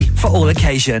for all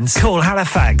occasions. Call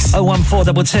Halifax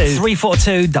 01422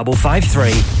 342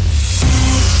 553.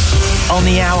 On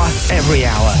the hour, every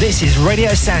hour. This is Radio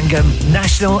Sangam,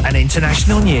 national and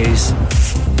international news.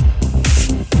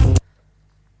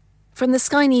 From the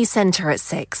Sky News Centre at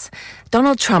 6,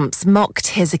 Donald Trump's mocked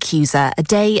his accuser a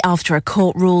day after a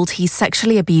court ruled he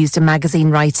sexually abused a magazine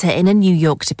writer in a New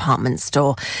York department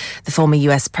store. The former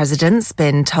US president's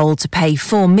been told to pay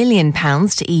 £4 million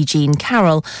to E. Jean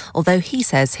Carroll, although he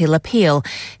says he'll appeal.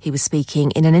 He was speaking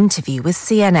in an interview with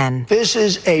CNN. This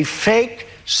is a fake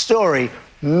story,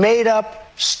 made-up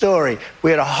story. We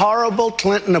had a horrible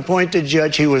Clinton-appointed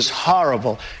judge. He was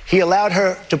horrible. He allowed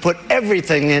her to put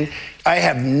everything in. I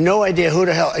have no idea who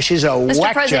the hell... She's a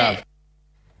whack job.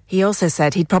 He also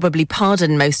said he'd probably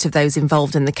pardon most of those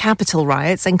involved in the Capitol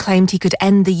riots and claimed he could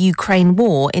end the Ukraine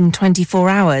war in 24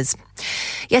 hours.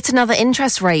 Yet another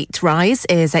interest rate rise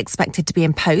is expected to be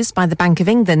imposed by the Bank of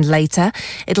England later.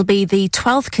 It'll be the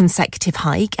 12th consecutive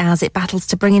hike as it battles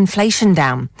to bring inflation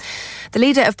down. The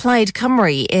leader of Plaid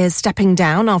Cymru is stepping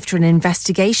down after an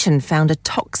investigation found a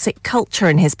toxic culture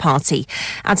in his party.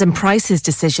 Adam Price's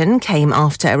decision came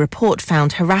after a report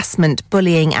found harassment,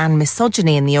 bullying and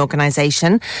misogyny in the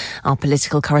organisation. Our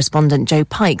political correspondent Joe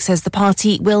Pike says the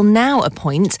party will now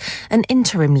appoint an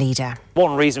interim leader.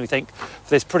 One reason we think for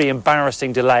this pretty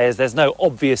embarrassing delay is there's no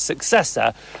obvious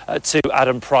successor to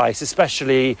Adam Price,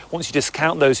 especially once you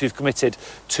discount those who've committed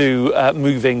to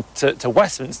moving to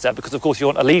Westminster, because, of course, you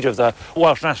want a leader of the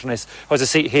Welsh Nationalists who has a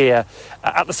seat here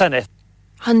at the Senedd.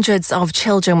 Hundreds of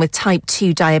children with type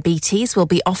 2 diabetes will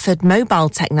be offered mobile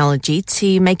technology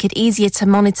to make it easier to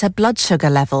monitor blood sugar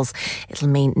levels. It'll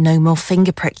mean no more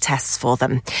finger prick tests for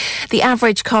them. The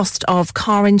average cost of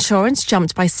car insurance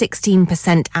jumped by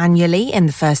 16% annually in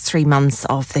the first 3 months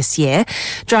of this year.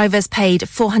 Drivers paid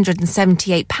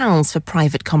 £478 for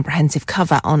private comprehensive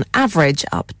cover on average,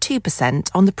 up 2%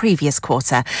 on the previous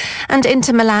quarter. And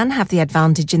Inter Milan have the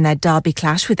advantage in their derby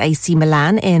clash with AC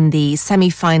Milan in the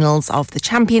semi-finals of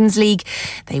the Champions League.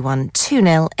 They won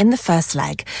 2-0 in the first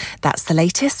leg. That's the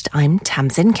latest. I'm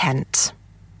Tamsin Kent.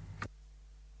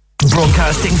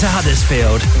 Broadcasting to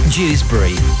Huddersfield,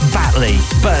 Dewsbury, Batley,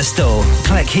 Birstall,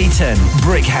 Cleckheaton,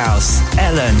 Brickhouse,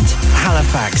 Elland,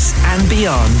 Halifax and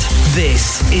beyond.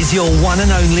 This is your one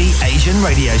and only Asian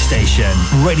radio station.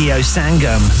 Radio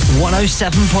Sangam,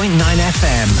 107.9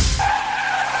 FM.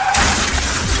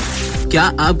 क्या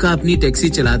आपका अपनी taxi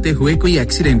चलाते हुए कोई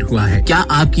accident हुआ है क्या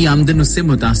आपकी आमदन उससे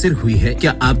मुतासिर हुई है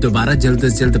क्या आप दोबारा जल्द से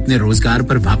जल्द अपने रोजगार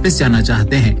पर वापस जाना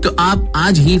चाहते हैं तो आप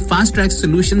आज ही फास्ट ट्रैक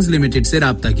सॉल्यूशंस लिमिटेड से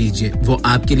राब्ता कीजिए वो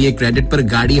आपके लिए क्रेडिट पर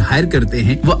गाड़ी हायर करते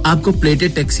हैं वो आपको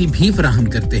प्लेटेड टैक्सी भी फराहम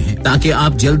करते हैं ताकि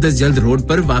आप जल्द से जल्द रोड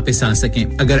पर वापस आ सकें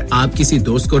अगर आप किसी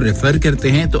दोस्त को रेफर करते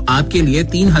हैं तो आपके लिए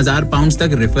 3000 पाउंड तक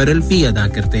रेफरल फी अदा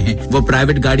करते हैं वो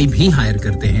प्राइवेट गाड़ी भी हायर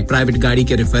करते हैं प्राइवेट गाड़ी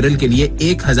के रेफरल के लिए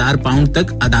 1000 पाउंड तक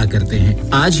अदा करते हैं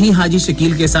आज ही हाजी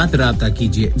शकील के साथ राब्ता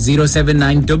कीजिए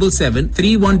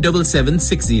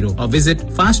 07977317760 और visit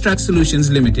fast track solutions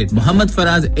limited Mohammad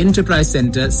Faraz enterprise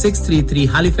centre 633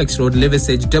 Halifax road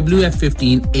Liversedge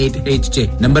WF15 8HJ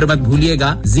number मत भूलिएगा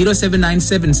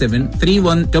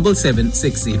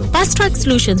 07977317760 Fast Track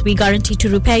Solutions we guarantee to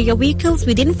repair your vehicles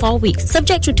within 4 weeks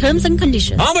subject to terms and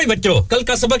conditions हां भाई बच्चों कल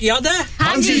का सबक याद है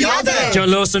हां जी याद है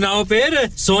चलो सुनाओ फिर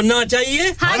सोना चाहिए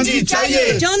हां जी चाहिए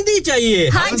चांदी चाहिए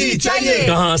हां जी चाहिए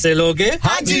कहां से लोगे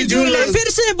हाजी जूलर्स फिर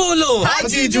से बोलो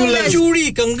हाजी जूलर्स चूड़ी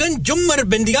कंगन झुमर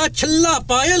बिंदिया छल्ला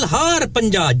पायल हार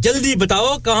पंजा जल्दी बताओ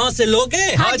कहां से लोगे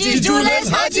हाजी जूलर्स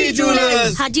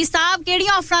हाजी साहब केड़ी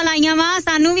ऑफर लाईया वा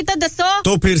सानू भी तो दसो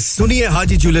तो फिर सुनिए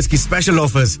हाजी जूलर्स की स्पेशल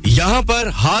ऑफर्स यहां पर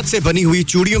हाथ से बनी हुई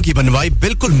चूड़ियों की बनवाई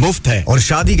बिल्कुल मुफ्त है और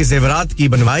शादी के ज़ेवरात की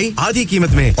बनवाई आधी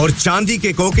कीमत में और चांदी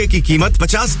के कोके की कीमत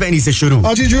 50 पैसे से शुरू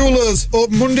Haji jewellers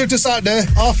open Monday to Saturday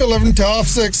 11:30 to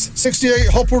 6:30 68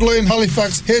 Hopwood Lane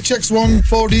Halifax HX1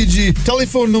 4DG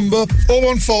telephone number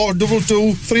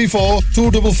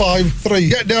 01422342553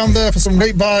 get down there for some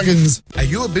great bargains Are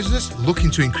you a business looking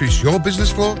to increase your business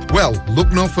flow well look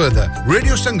no further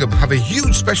Radio Sangam have a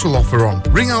huge special offer on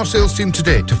ring our sales team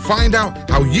today to find out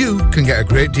how you can get a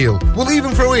great deal we'll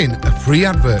even throw in a free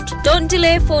advert Don't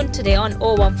delay phone today on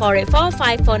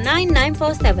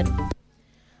 01484549947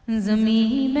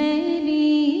 ज़मीं मेरी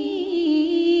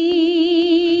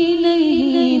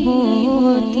नहीं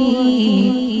होती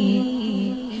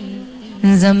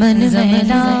ज़मन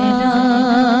ज़मना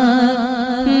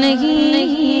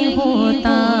नहीं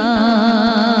होता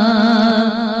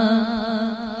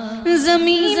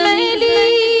ज़मीं मेरी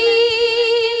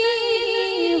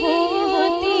नहीं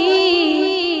होती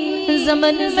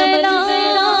ज़मन ज़मना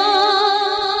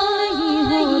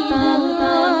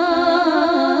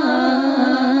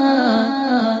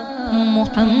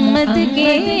मोहम्मद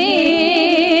के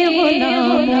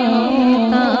गुलामों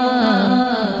का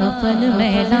कफन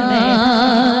मैला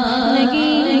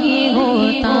नहीं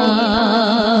होता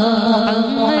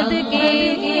मोहम्मद के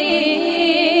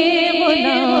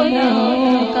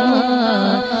गुलामों का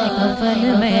कफन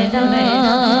मैला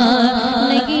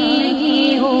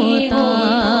नहीं होता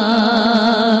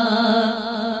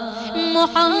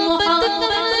मोहब्बत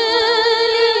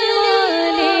करने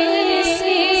वाले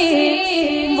से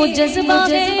वो जज्बा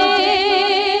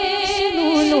सुनो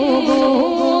लोगों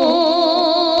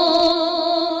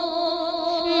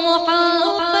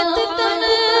मोहब्बत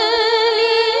करने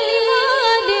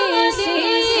वाले से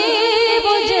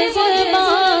वो जज्बा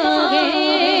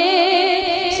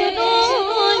सुनो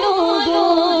लोगों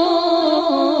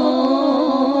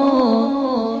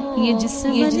ये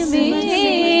जिस्म में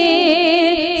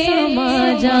समा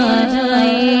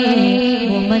जाए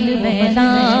वो मन मैला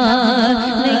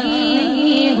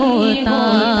नहीं होता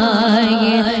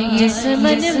ये जिस्म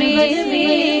में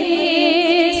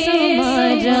समा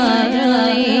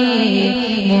जाए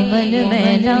वो मन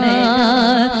मैला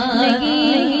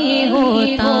नहीं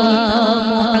होता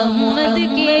मोहम्मद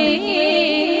के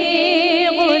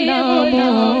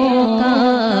गुलामों का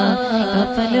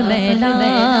कफन मैला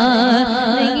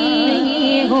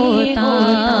नहीं होता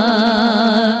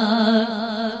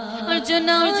और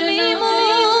जनाब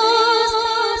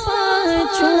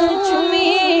चूमे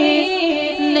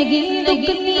लगी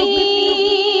दुगनी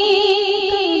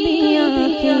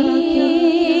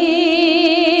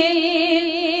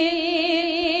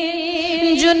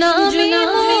जनाब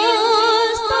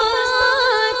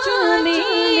चूमे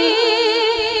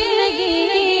लगी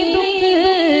दुगनी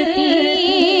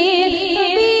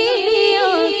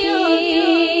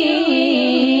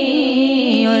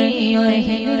और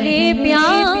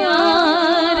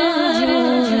प्यार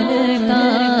का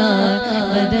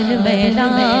बदल मैला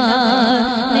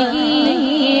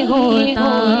नहीं होता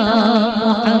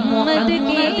मोहम्मद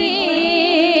के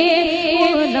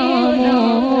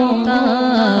गुलामों का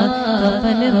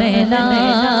कफन मैला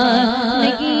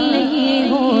नहीं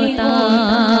होता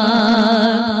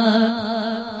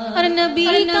और नबी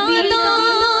का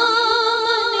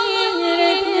दामन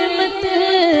रहमत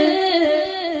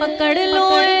पकड़ लो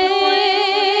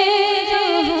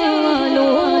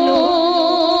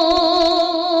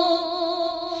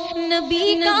नबी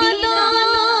का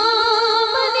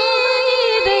दामन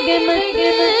रहमत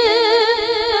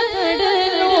पकड़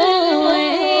लो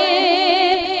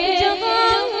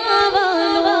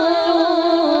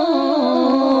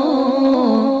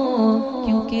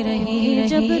क्योंकि रहे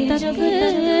जब तक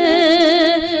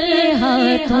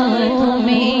हाथों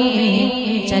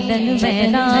में चलन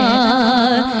मैला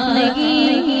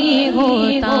नहीं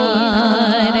होता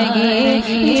रहे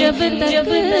जब तक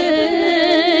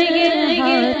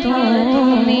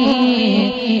हाथों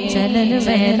में चलन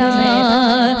मैला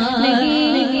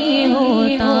नहीं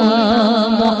होता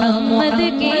मोहम्मद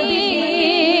के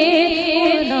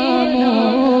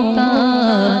गुलामों का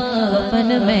कफन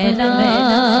मैला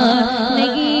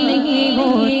नहीं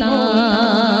होता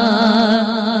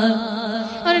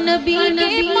और नबी के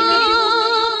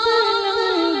पाक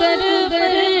लंगर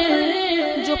पर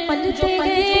जो पलते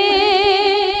गए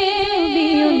भी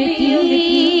उनकी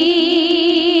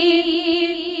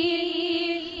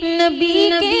नबी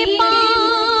के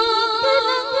पाक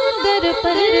लंगर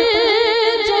पर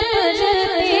जो पलते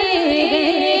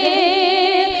गए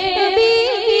भी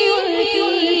उनकी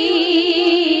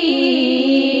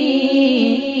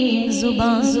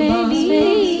जुबान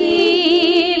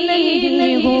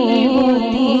नहीं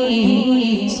होती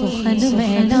सुखन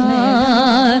मैला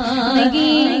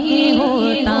नहीं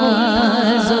होता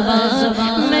जुबान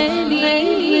में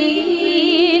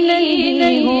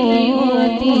नहीं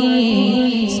होती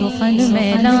सुखन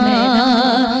मैला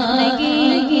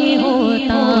नहीं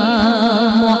होता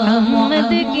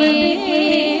मोहम्मद के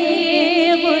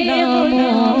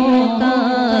गुलामों का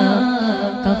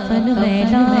कफन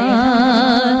मैला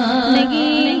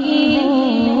नहीं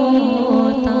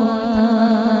होता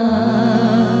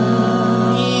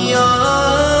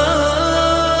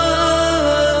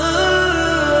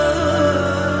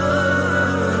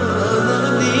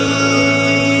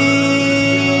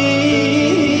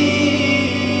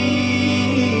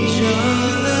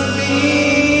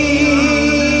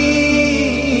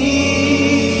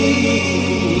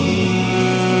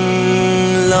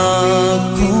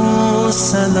लाखों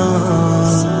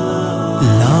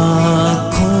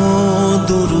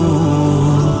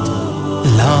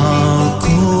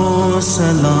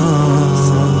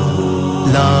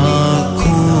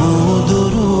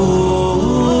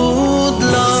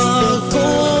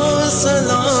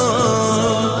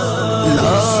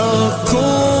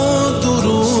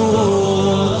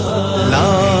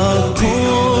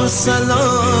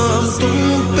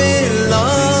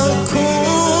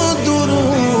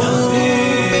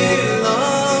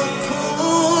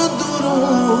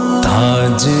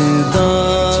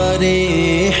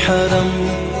حرم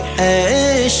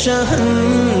اے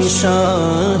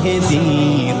شہنشاہ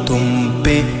دی تم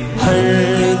پہ ہر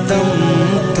دم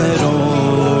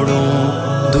کروڑوں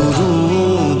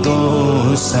درود و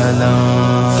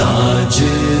سلام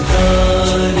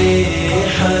تاجدار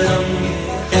حرم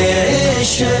اے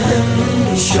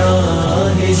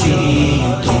شہنشاہ دی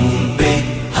تم پہ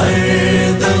ہر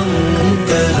دم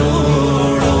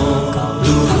کروڑوں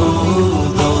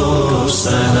درود و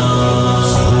سلام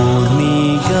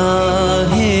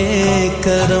نگاہ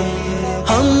کرم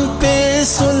ہم پہ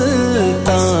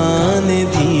سلطان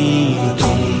دی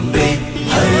تم پہ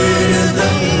ہر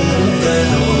دم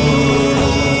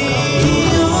کروڑوں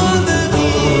درود و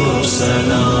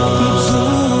سلام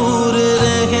دور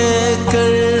رہ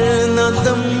کر نہ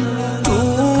دم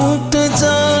ٹوٹ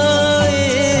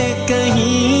جائے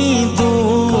کہیں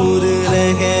دور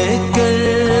رہ کر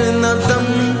نہ دم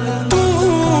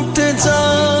ٹوٹ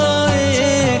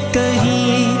جائے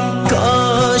کہیں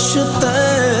کاش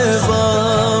طیبہ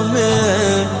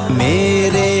میں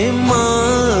میرے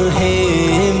ماہ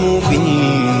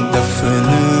مبین دفن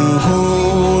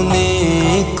ہونے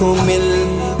کو مل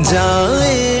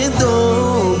جائے دو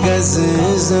گز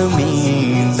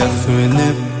زمین دفن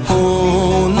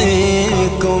ہونے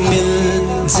کو مل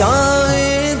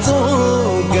جائے دو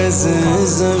گز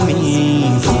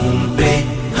زمین تم پہ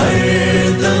ہر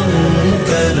دم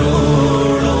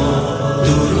کروڑوں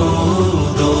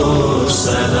درود و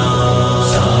سلام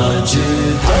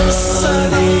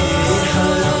تاجدار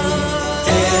حرم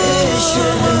اے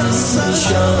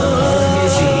شہنشاہ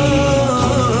دی تم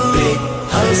پہ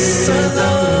ہر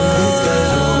دم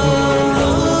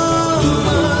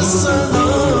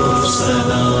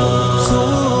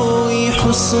کوئی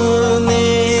حسن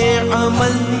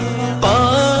عمل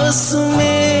پاس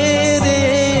میرے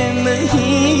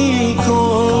نہیں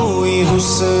کوئی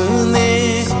حسن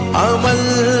عمل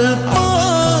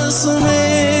پاس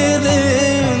میرے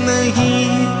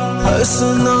نہیں ہنس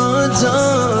نہ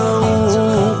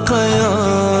جاؤں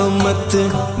قیامت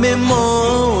میں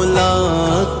مولا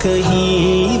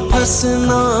کہیں پھنس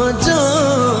نہ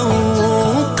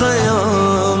جاؤں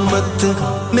قیامت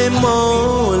میں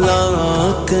مولا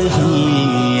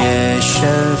کہیں اے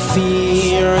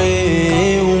شفیع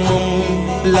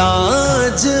امم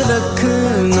لاج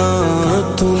رکھنا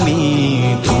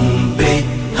تمہیں تم پہ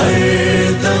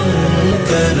ہر دم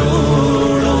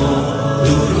کروڑوں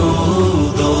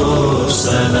درود و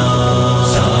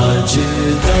سلام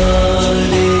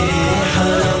تاجدار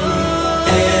حرم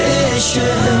اے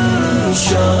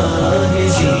شہنشاہ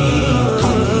دی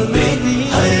تم پہ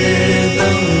ہر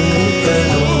دم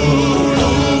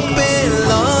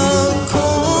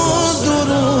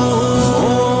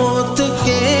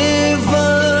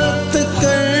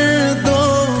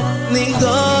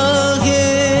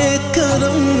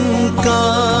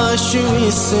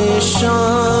اس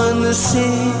شان سے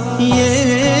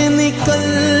یہ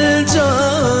نکل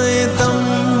جائے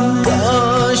دم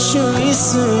کاش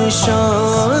اس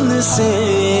شان سے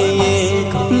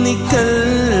یہ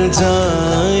نکل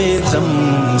جائے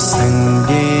دم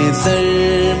سنگے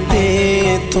در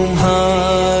پہ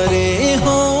تمہارے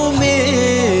ہو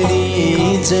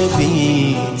میری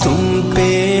جبی تم پہ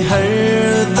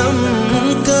ہر دم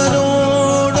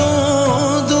کروڑوں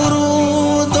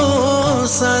درود و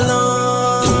سلام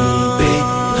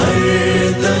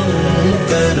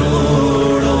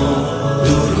کروڑوں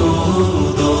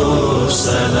درود و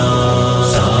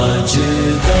سلام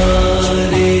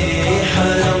تاجدار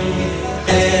حرم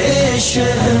اے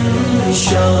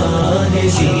شہنشاہ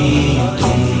دی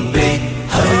تم پہ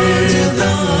ہر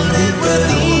دم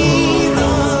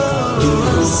کروڑوں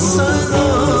درود و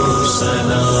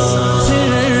سلام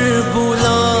پھر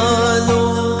بلا لو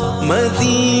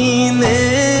مدینے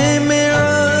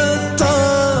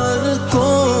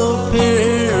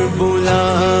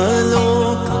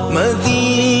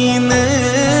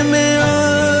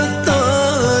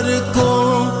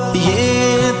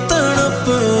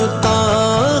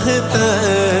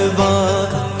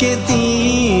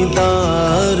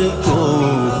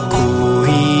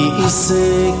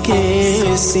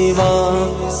سوا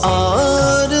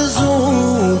آرزو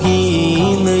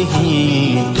ہی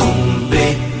نہیں تم پہ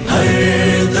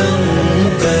ہر دم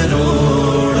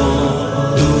کروڑوں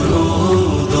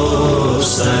درود و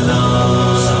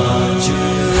سلام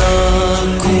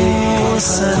لاکھوں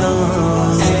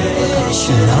سلام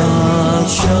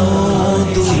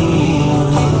لاکھوں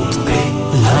درود پہ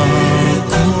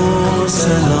لاکھوں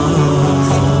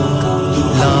سلام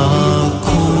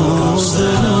لاکھوں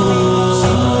سلام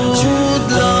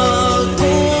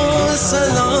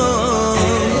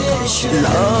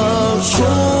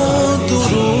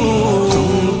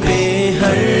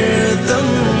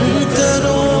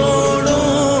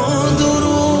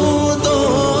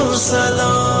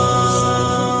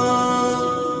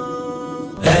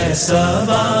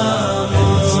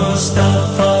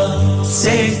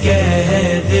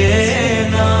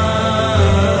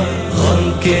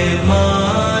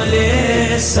माले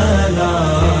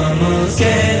सलाम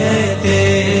कहते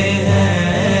हैं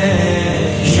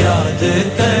याद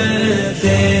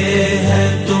करते हैं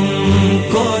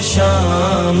तुमको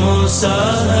शाम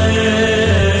सहर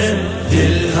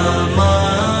दिल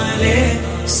हमारे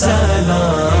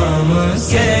सलाम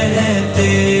कहते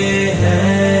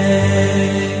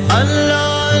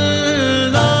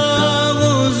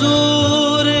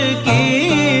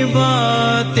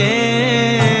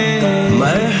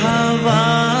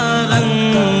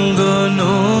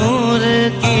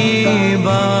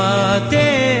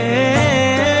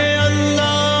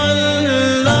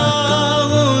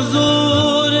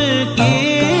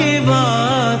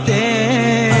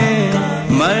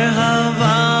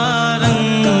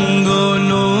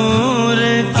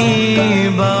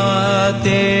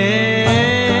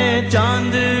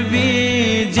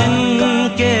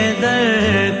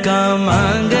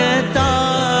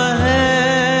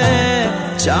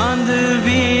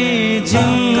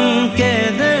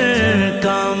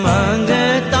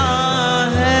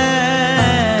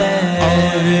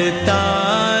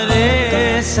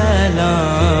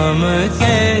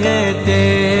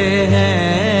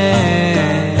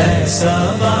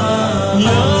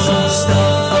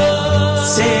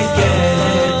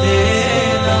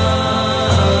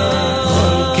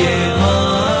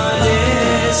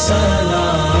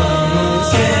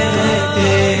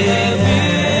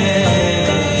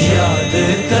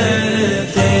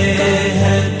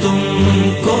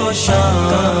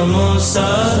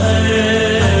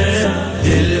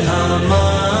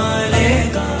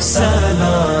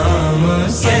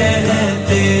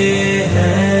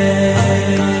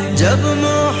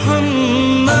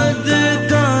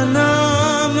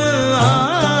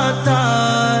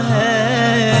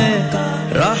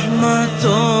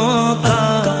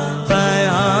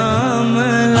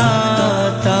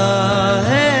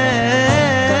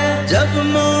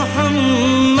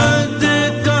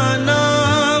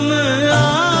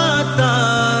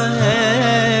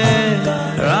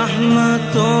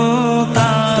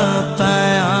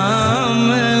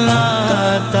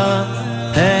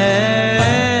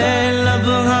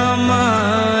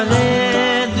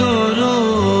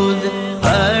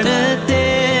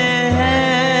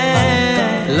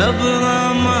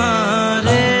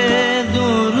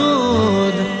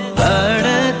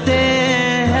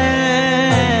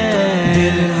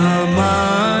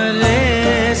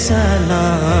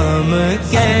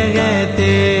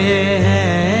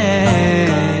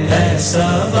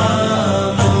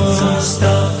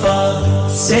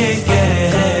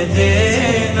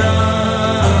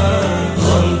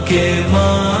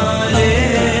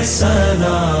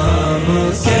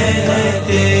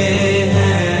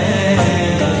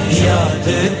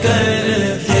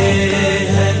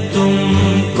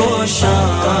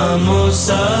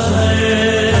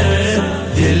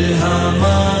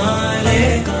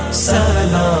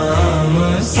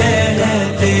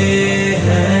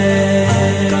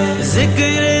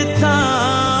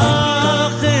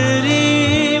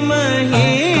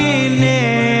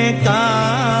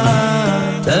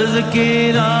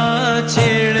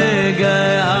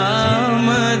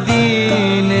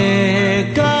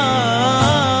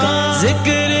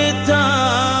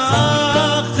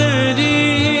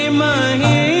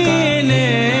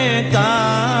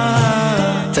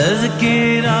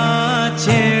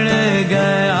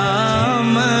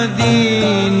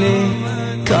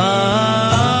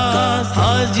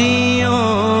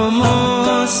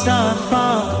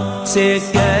से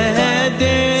कह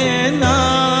देना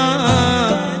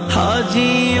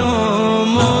हाजियों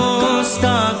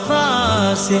मुस्तफा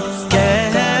से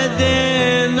कह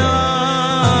देना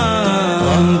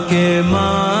उनके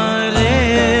मारे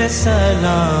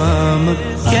सलाम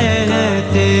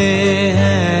कहते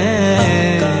हैं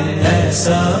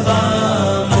ऐसा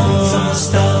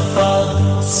मुस्तफा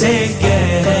से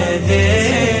कह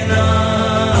देना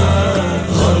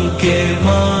उनके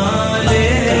मारे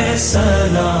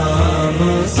सलाम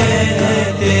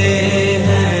कहते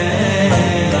हैं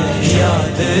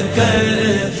याद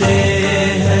करते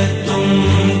हैं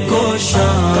तुमको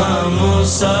शाम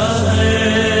सहर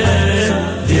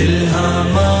दिल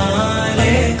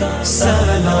हमारे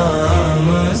सलाम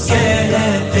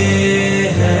कहते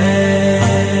हैं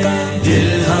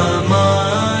दिल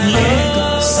हमारे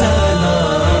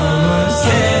सलाम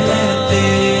कहते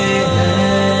हैं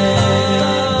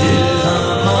दिल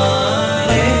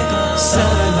हमारे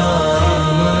सलाम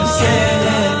कहते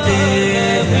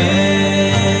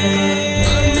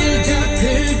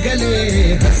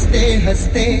हंसते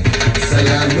हंसते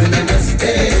सलाम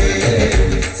नमस्ते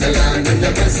सलाम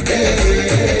नमस्ते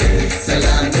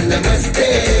सलाम नमस्ते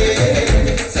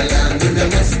सलाम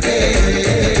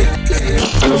नमस्ते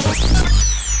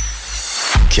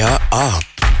क्या आप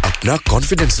अपना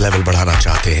कॉन्फिडेंस लेवल बढ़ाना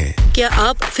चाहते हैं? क्या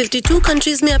आप 52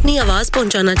 कंट्रीज में अपनी आवाज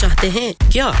पहुंचाना चाहते हैं?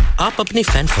 क्या आप अपनी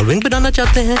फैन फॉलोइंग बनाना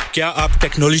चाहते हैं? क्या आप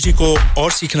टेक्नोलॉजी को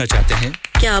और सीखना चाहते हैं?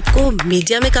 क्या आपको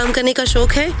मीडिया में काम करने का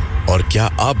शौक है? और क्या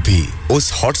आप भी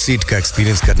उस हॉट सीट का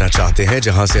एक्सपीरियंस करना चाहते हैं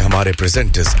जहां से हमारे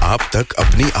प्रेजेंटर्स आप तक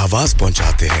अपनी आवाज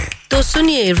पहुंचाते हैं? तो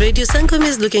सुनिए, radio Sangam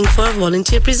is looking for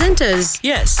volunteer presenters.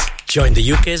 Yes. Join the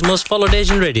UK's most followed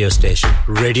Asian radio station,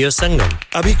 Radio Sangam.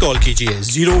 Abhi call kijiye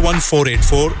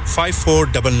 01484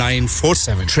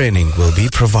 549947. Training will be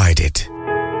provided.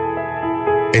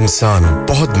 इंसान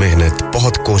बहुत मेहनत,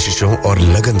 बहुत कोशिशों और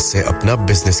लगन से अपना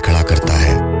बिजनेस खड़ा करता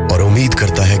है और उम्मीद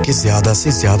करता है कि ज्यादा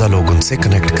से ज्यादा लोग उनसे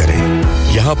कनेक्ट करें।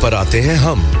 यहाँ पर आते हैं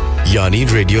हम, यानी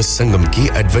रेडियो संगम की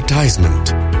एडवर्टाइजमेंट।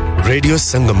 रेडियो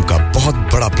संगम का बहुत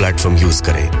बड़ा प्लेटफॉर्म यूज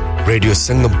करें। रेडियो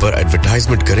संगम पर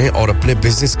एडवर्टाइजमेंट करें और अपने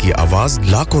बिजनेस की आवाज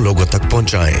लाखों लोगों तक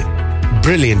पहुंचाएं।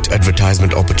 Brilliant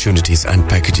advertisement opportunities and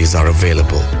packages are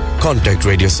available. Contact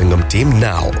Radio Sangam team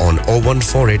now on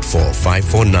 01484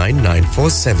 549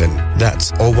 947.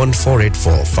 That's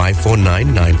 01484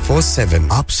 549 947.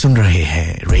 आप सुन रहे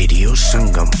हैं रेडियो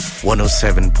संगम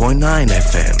 107.9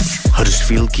 FM,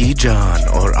 हडर्सफील्ड की जान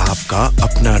और आपका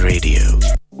अपना रेडियो।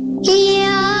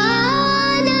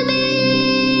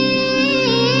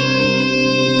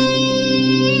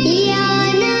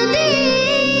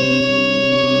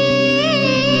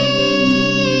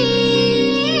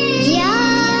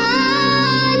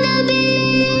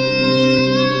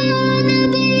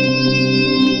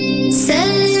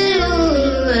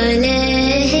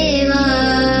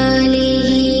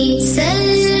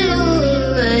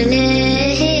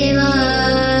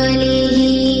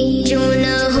 जो न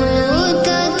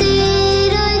होता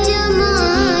तेरा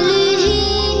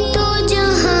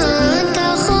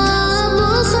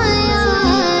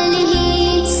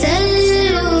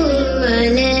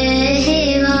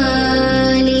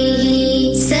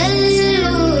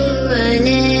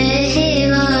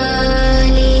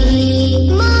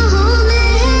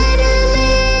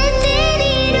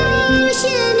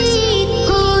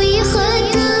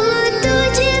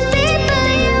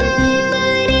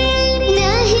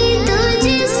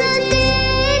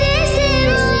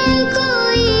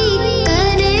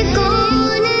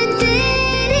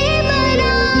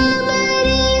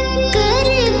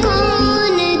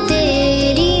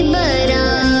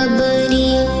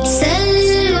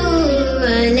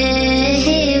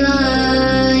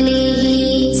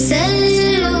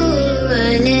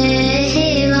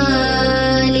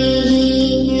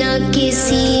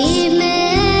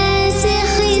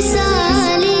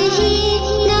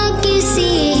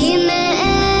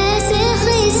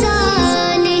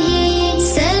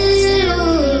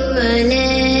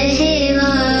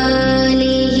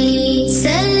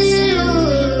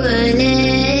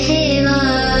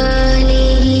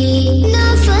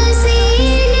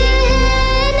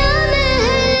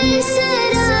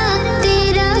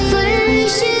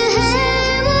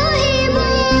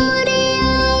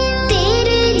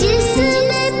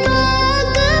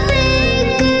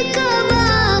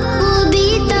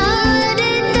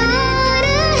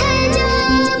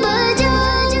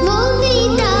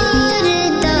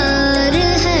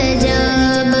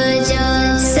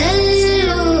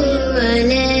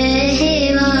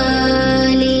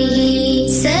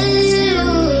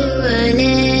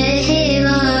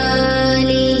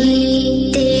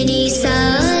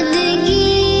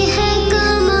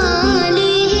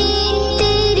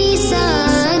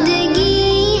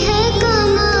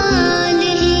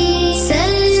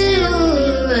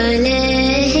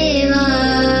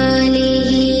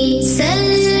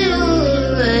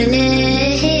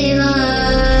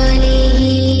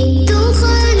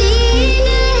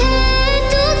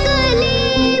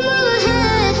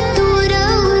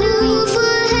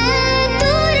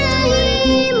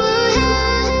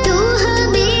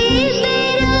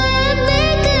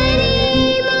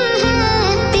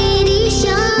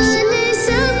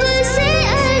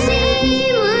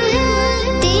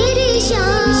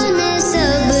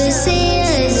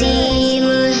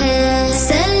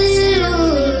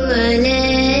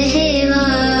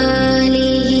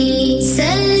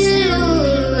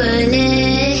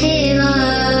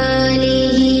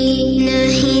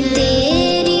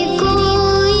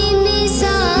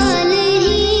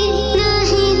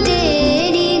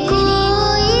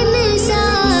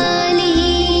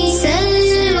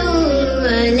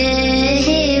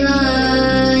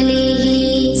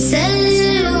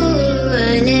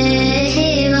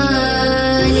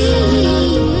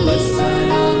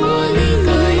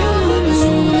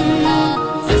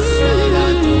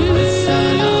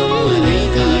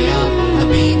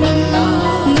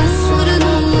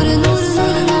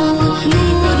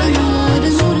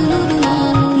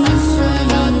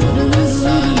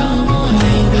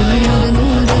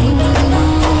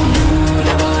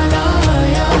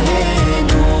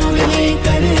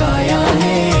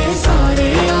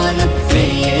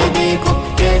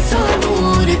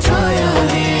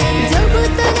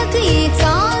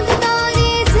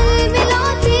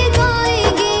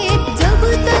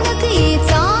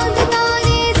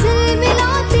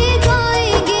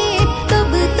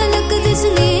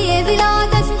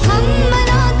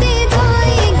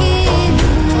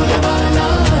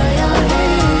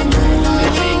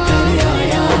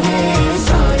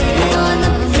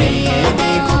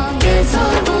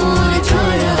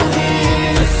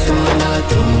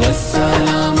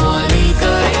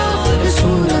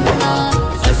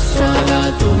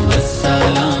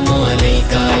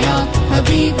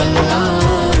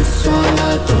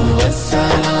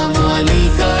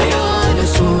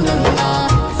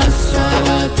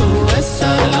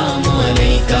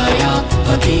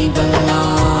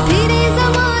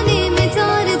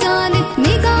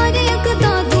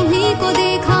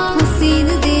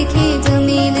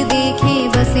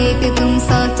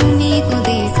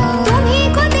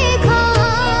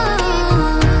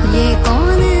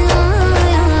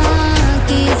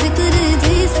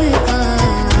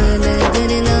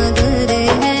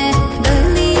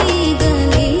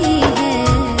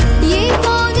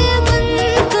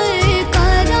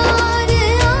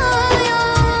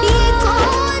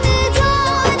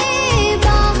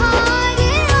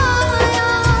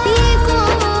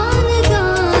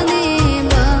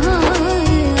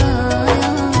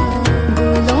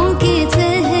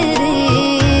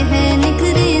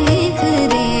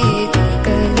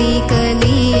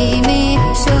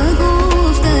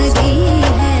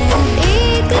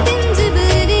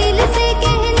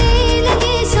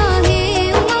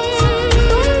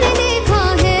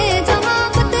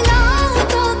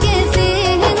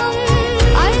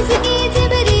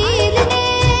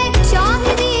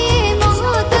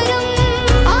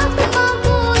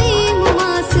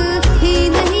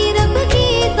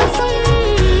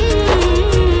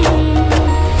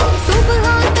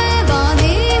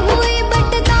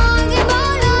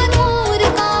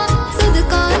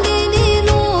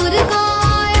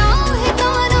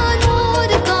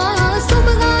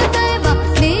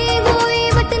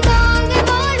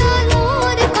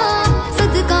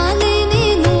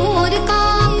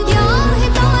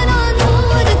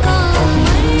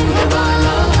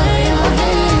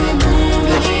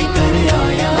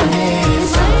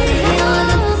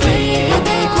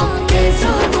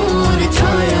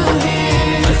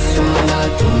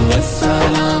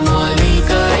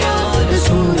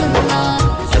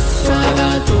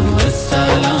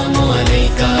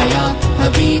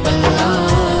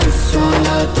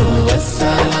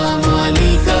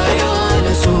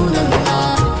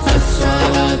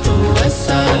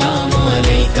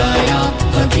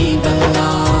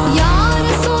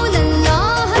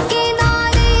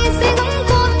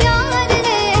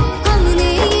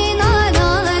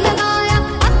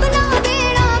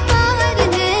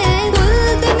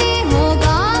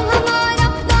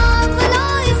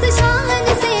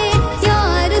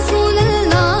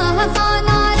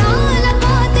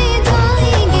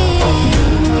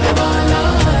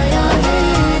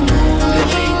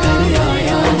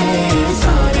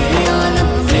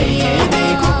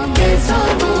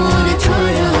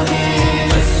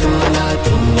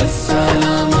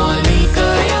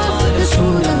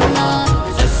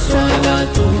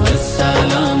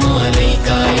wassalamu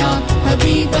alayka ya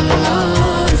habib Allah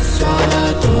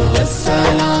as-salatu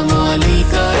wassalamu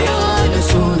alayka ya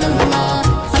rasul Allah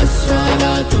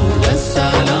as-salatu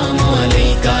wassalamu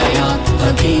alayka ya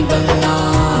habib Allah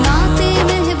naate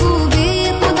mehboobe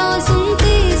khuda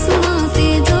sunte sunate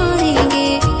jayenge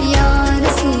ya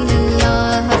rasul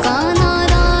Allah ka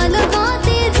nara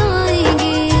lagate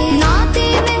jayenge naate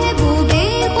mehboobe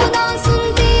khuda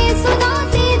sunte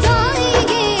sunate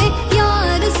jayenge ya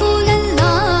rasul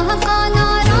Allah ka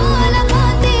nara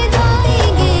lagate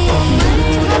jayenge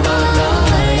marhaba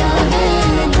aaya hai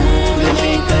nूर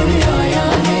lekar aaya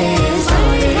hai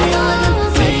sare aalam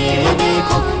pe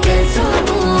dekho kaisa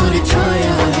noor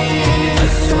chhaya hai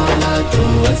as-salatu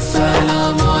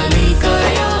wassalamu alayka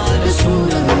ya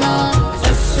rasul Allah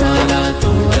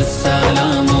as-salatu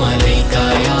wassalamu alayka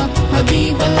ya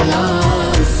habib Allah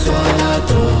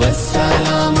as-salatu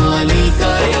wassalamu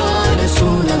alayka ya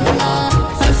rasul Allah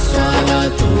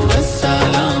as-salatu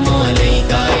wassalamu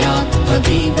alayka ya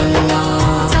habib Allah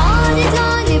saare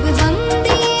janib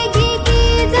bandegi ki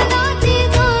jalate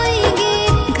jayenge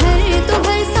ghar to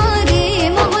ghar sare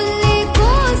mohalle ko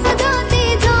sajate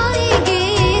jayenge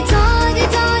saare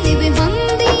janib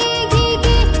bandegi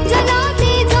ki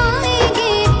jalate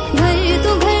jayenge ghar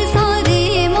to ghar sare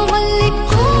mohalle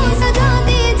ko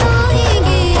sajate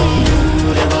jayenge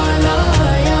noor wala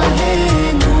aaya hai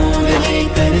noor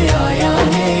lekar aaya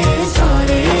hai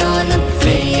sare aalam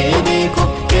pe ye dekho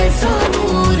kaisa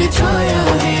noor chhaya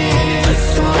hai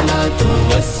as-salatu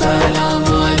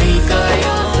wassalamu alayka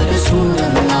ya rasul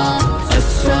Allah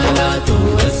as-salatu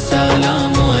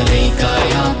wassalamu alayka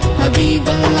ya habib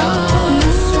Allah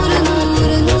as-salatu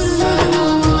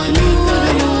wassalamu alayka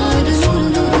ya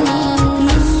rasul Allah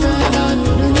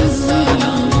as-salatu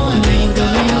wassalamu alayka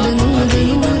ya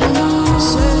habib Allah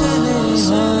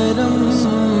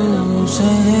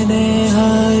सहने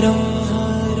हरम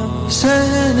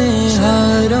सहने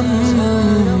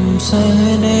हरम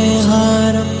सहने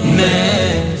हरम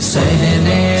मैं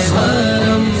सहने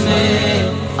हरम में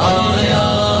आया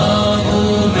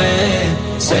हूँ मैं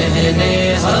सहने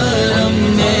हरम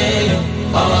में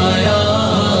आया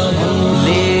हूँ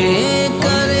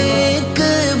लेकर एक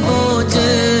बोझ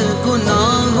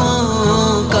गुनाहों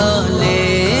का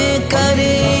लेकर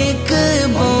एक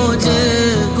बोझ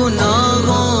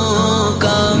गुनाहों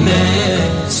का मैं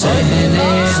सहने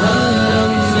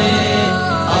हरम में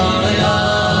आया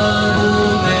हूँ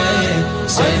मैं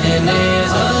सहने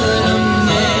हरम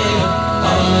में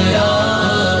आया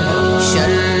हूँ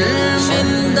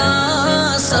शर्मिंदा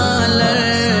सा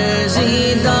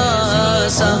लर्ज़िदा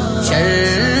सा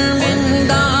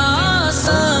शर्मिंदा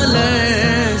सा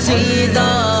लर्ज़िदा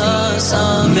सा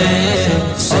मैं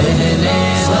सहने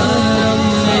हरम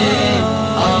में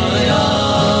आया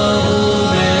हूँ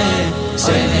मैं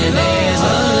सहने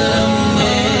हरम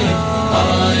में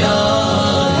आया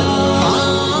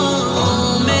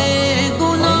हूँ मैं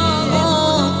गुनाहों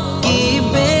की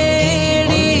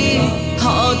बेड़ी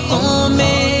हाथों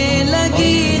में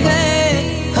लगी है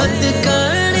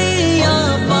हथकड़ियाँ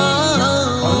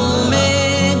पाँव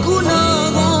में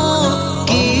गुनाहों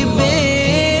की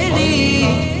बेड़ी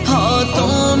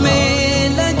हाथों में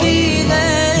लगी है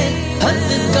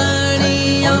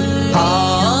हथकड़ियाँ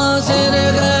हाजिर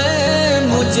गए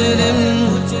मुजरिम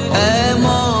ऐ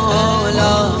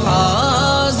मौला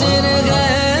हाजिर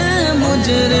गए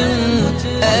मुजरिम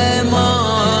ऐ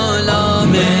मौला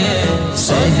मैं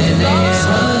सहने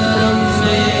हरम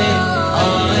में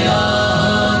आया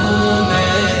हूँ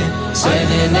मैं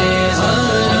सहने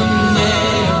हरम में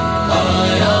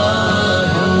आया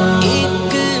हूँ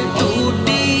एक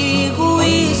टूटी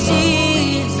हुई सी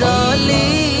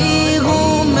डाली हूँ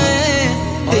मैं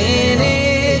तेरे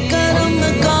करम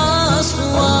का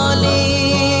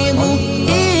सवाली हूँ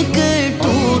एक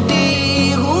टूटी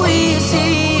हुई सी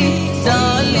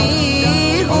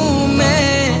डाली हूँ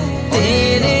मैं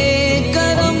तेरे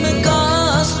करम का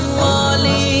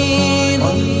सवाली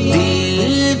हूँ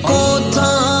दिल को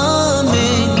थामे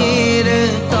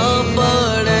गिरता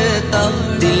पड़ता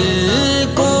दिल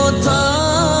को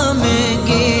थामे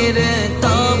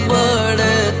गिरता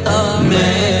पड़ता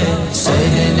मैं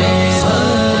सहने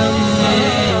हरम में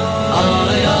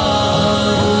आया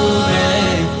हूँ मैं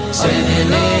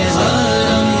सहने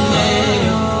हरम में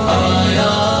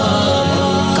आया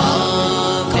हूँ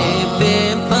कांपे पे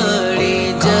पड़ी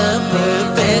जब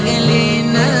पहली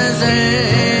नजर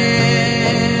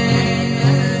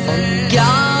क्या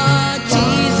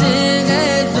चीज है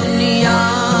दुनिया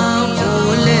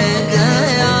भूल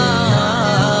गया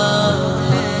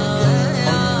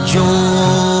जो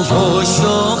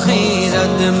होशो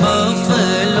खीरत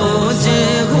मफलूज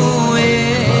हुए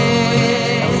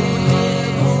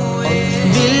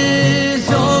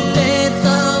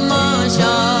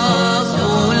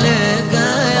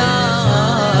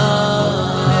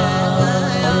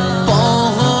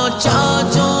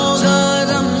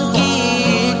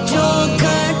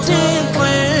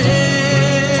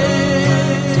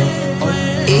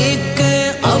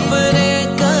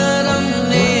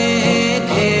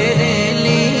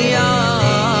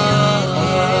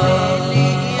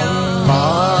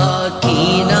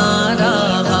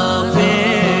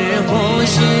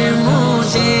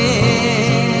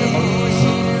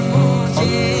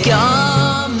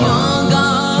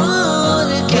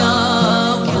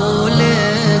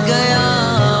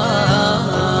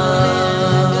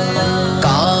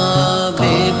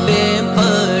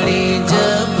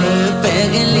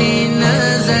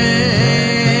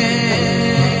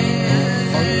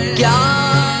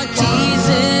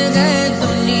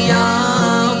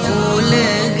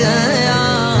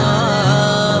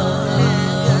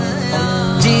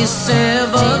जिस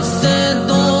वक्त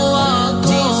दुआ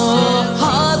को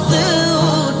हाथ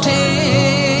उठे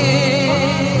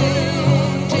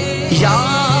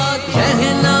याद रह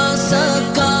ना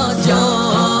सका जो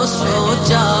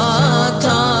सोचा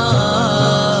था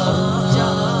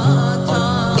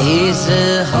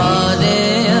इज़हार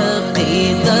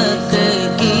अक़ीदत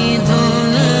की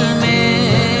धुन में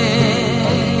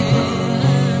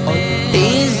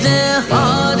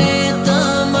इज़हार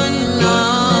तमन्ना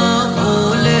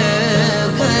भूल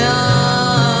गया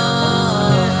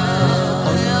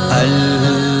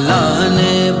अल्लाह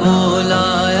ने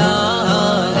बुलाया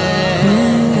है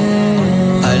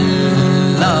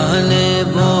अल्लाह ने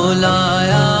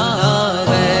बुलाया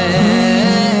है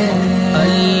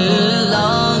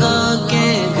अल्लाह के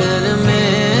घर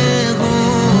में हूँ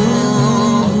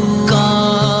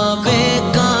काबे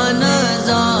का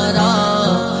नज़ारा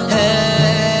है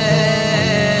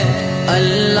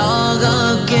अल्लाह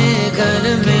के घर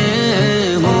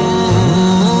में हूँ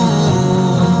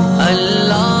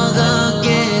अल्लाह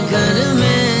के घर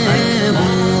में हूँ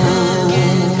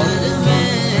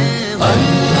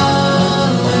अल्लाह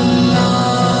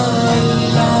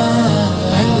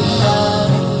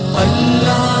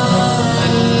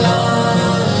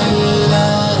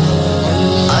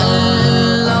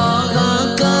अल्लाह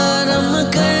करम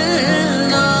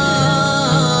करना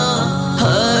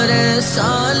हर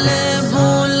साल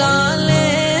बुला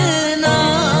लेना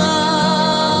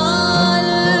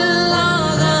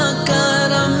अल्लाह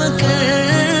करम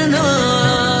करना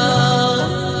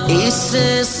इस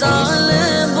साल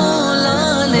बुला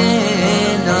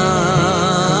लेना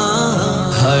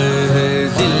हर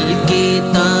दिल की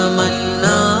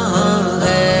तमन्ना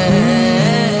है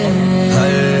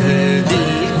हर दिल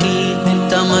की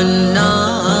तमन्ना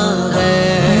है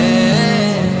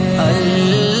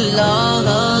अल्लाह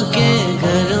के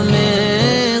घर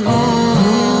में हूँ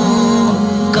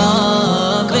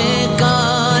काबे का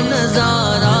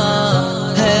नज़ारा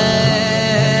है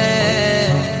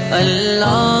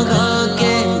अल्लाह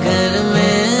के घर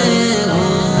में हूँ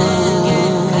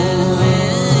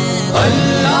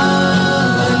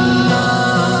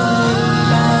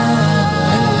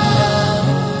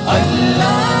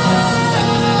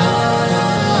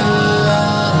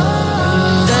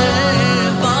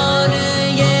दरबार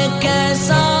ये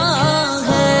कैसा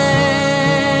है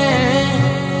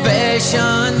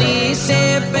पेशानी से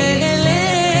पहले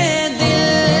दिल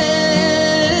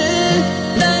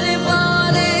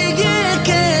दरबार ये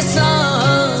कैसा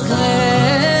है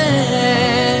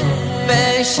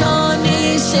पेशानी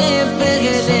से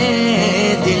पहले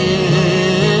दिल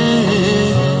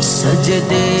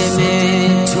सजदे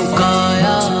में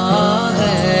झुकाया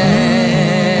है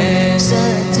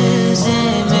सजदे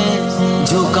में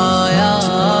झुकाया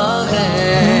है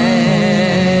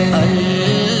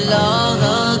अल्लाह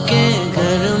के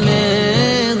घर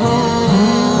में हूँ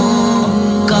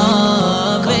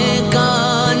काबे का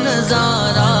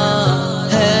नज़ारा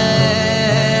है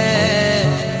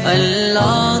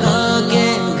अल्लाह के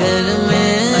घर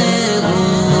में हूँ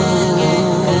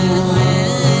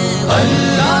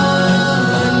अल्लाह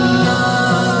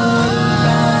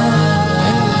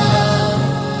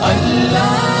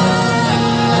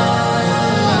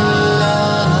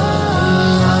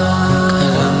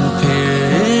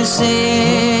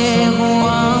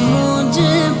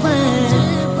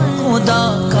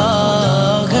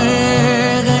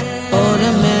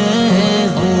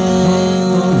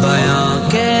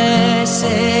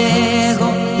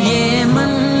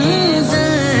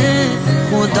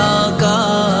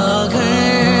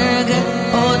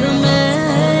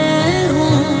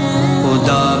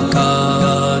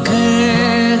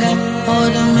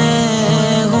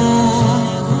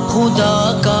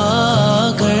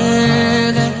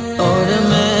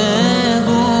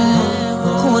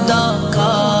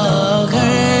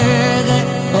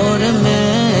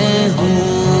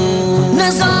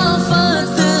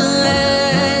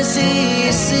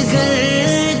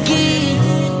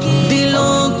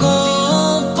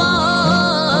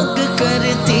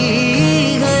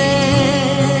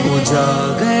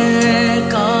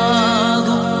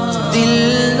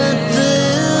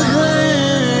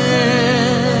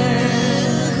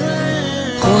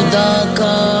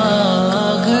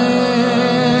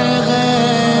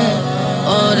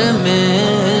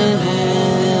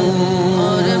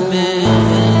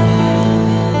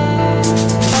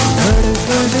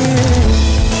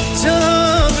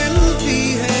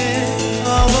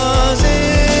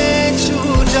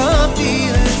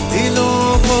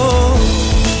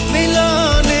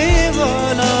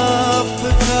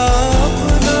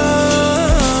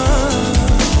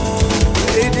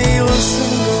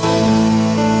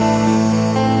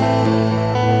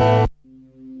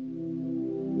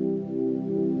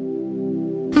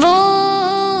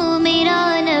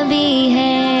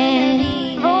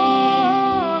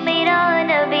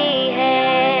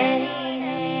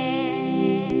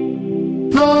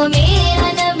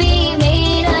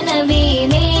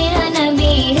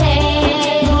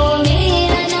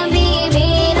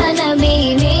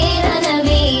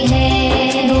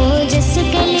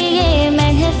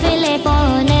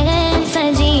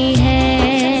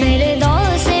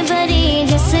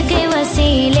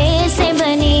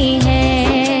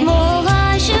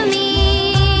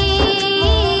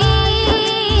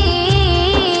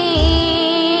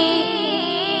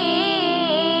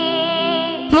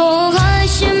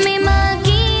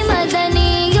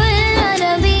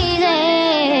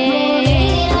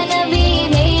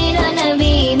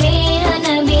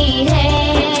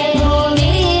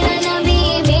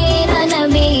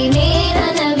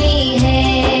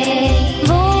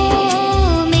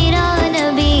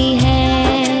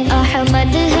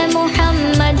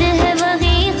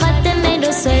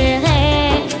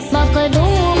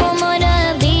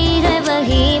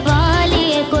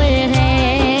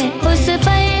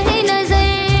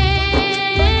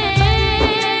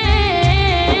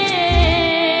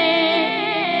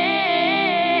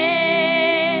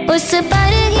उस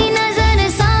पर ही नजर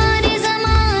सारे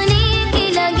ज़माने की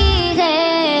लगी है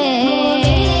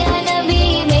मेरा नबी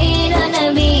मेरा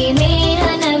नबी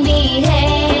मेरा नबी है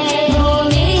वो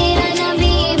मेरा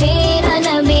नबी मेरा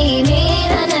नबी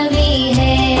मेरा नबी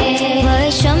है वह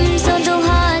शम्स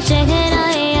दुहा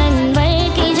चेहरा-ए अनवर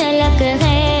की झलक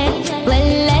है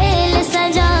वल्लैल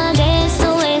सजा गए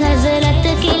सोए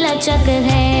हजरत की लचक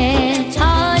है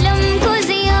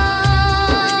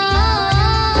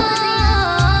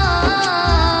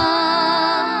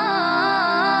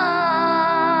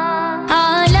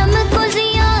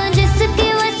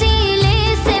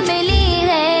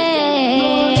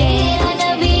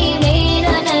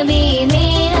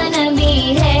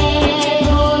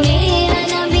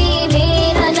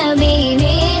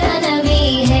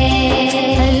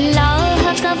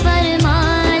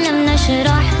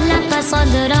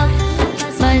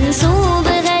मंसूब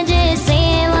है जैसे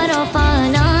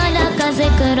वरफ़ाना लका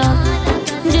ज़िक्र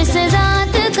जिस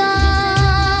ज़ात का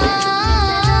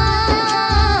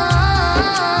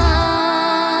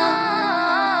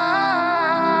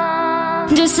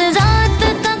जिस ज़ात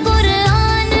का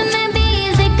कुरान में भी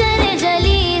ज़िक्र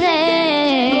जली है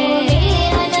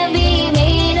मेरा नबी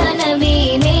मेरा नबी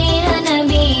मेरा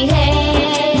नबी है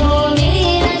वो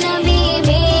मेरा नबी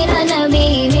मेरा नबी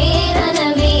मेरा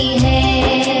नबी है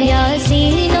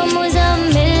यासीन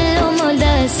मुज़म्मिल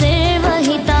मुदस्सिर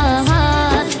वही ताहा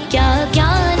क्या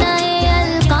क्या नए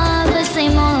अलक़ाब से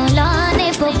मौला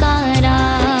ने पुकारा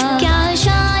क्या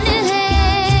शान है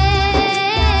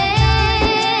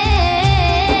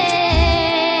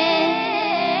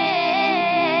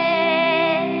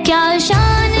क्या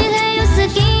शान है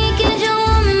उसकी कि जो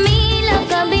उम्मी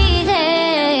लक़बी है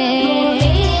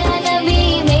मेरा नबी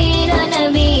मेरा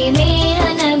नबी मेरा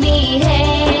नबी है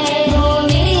वो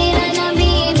मेरा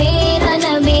नबी मेरा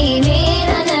नबी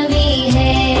मेरा नबी है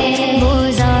वो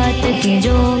ज़ात की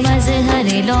जो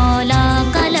मज़हर लौला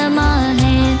कलमा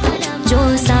है जो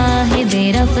साहिब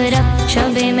रफ़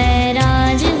शब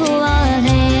मेराज हुआ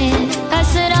है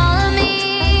असरा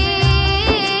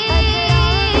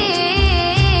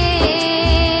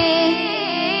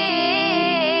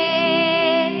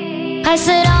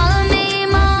असरा में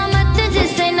इमामत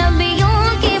जिसे नबियों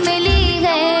की मिली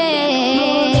है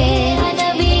मेरा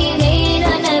नबी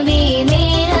मेरा नबी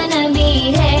मेरा नबी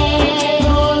है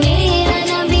वो मेरा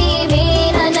नबी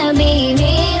मेरा नबी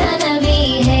मेरा नबी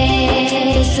है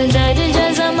इस दर्जा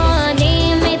ज़माने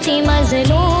में थी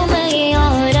मज़लूम ये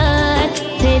औरत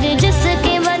फिर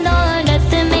जिसकी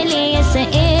बदौलत मिली इसे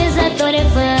इज़्ज़त और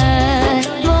रिफ़अत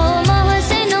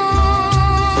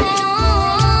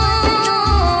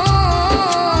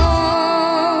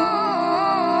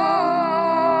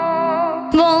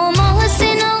वो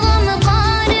मोहसिन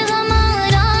गमखार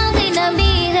हमारा ही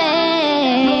नबी है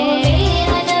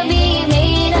मेरा नबी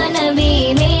मेरा नबी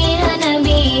मेरा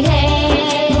नबी है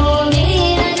वो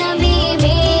मेरा नबी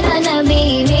मेरा नबी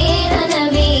मेरा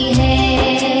नबी है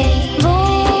वो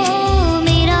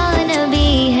मेरा नबी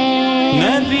है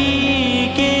नबी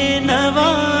के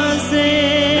नवासे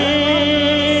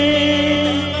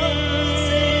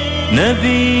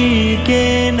नबी के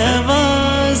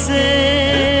नवासे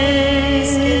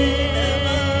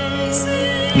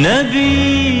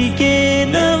नबी के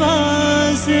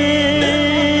नवासे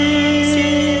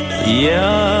या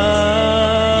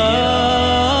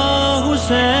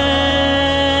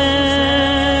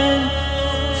हुसैन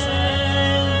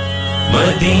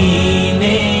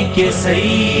मदीने के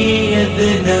सैयद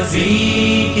नबी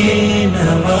के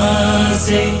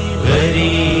नवासे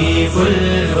गरीबुल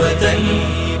वतन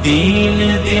दीन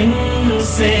दिन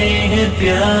से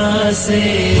प्यासे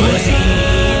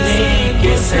मदीने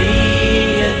के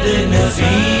सैयद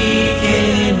नबी के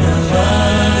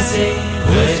नवासे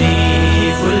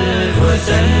गरीबुल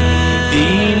वतन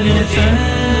दीन दिन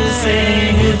से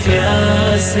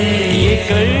प्यासे ये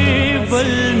करबल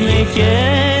में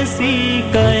कैसी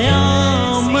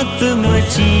कयामत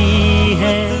मची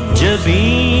है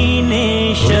जबीने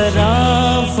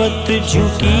शराफत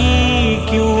झुकी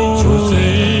क्यों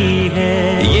हुई है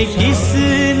ये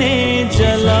किसने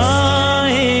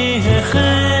जलाए हैं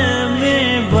खैमे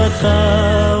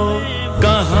बताओ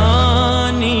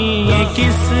कहानी ये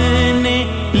किसने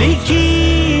लिखी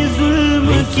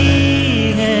जुल्म की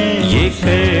है ये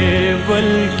करबल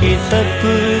की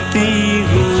तपती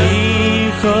हुई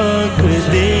खाक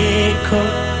देखो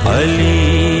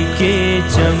अली के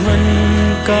चमन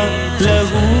का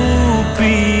लहू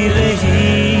पी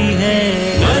रही है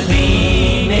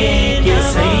मदीने के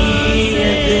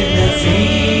सैयद नबी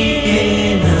के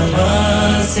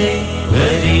नवासे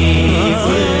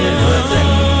गरीबुल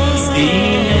वतन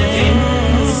दीन दिन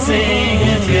से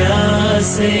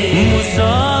प्यासे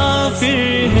मुसा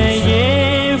मुसाफिर है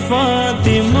ये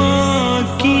फातिमा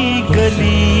की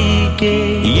गली के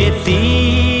ये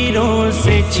तीरों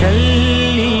से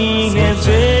छली है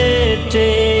बेटे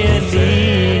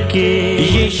अली के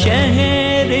ये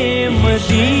शहरे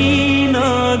मदीना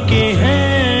के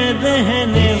हैं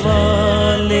रहने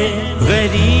वाले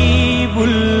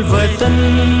गरीबुल वतन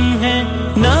है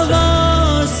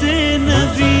नवासे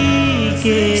नबी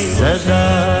के सदा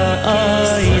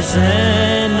आई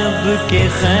ज़ैनब के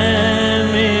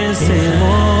खैमे से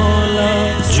मौला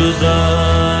जुदा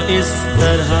इस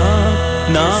तरह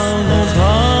ना हो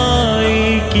भाई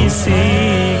किसी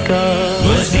का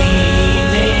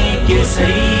मदीने के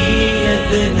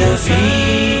सैयद नबी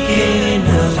के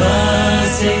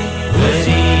नवासे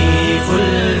गरीबुल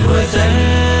वतन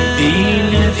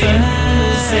दीन दिन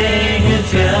से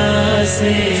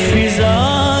प्यासे फिजा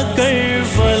कर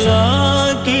फला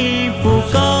की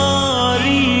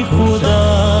पुकारी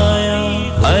खुदाया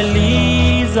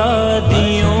अली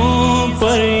ज़ादियों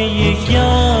पर ये क्या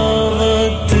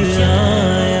वक्त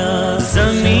आया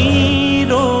ज़मीन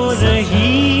रो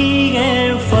रही है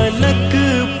फलक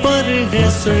पर है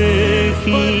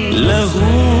सुर्खी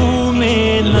लहू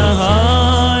में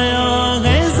नहाया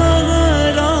है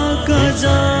ज़हरा का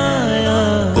जाया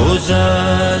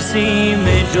उदासी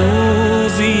में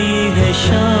डूबी है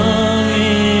शाम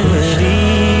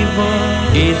गरीबा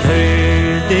इधर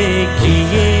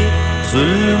देखिए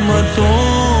ज़ुल्मतों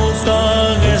का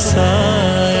है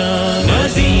साया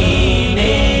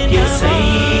मदीने के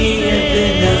सैयद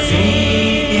नबी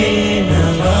के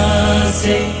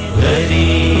नवासे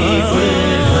गरीबुल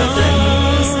वतन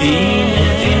दीन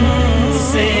दिन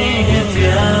से है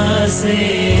प्यासे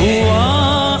हुआ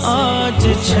आज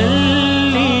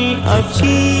छली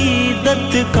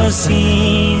अकीदत का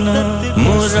सीना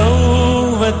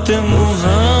मुरव्वत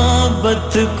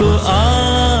मुहब्बत को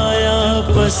आया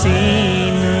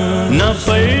पसीना न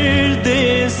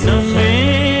परदेस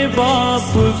में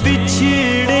बाप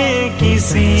बिछड़े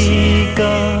किसी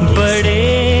का बड़े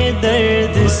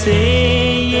दर्द से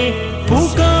ये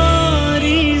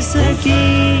पुकारी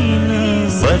सकीना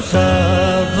बता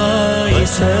भाई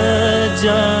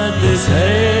सजाद घर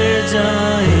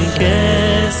जाए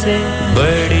कैसे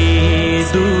बड़ी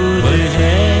दूर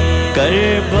है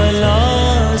करबला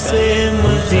से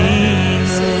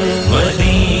मदीना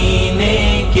मदीने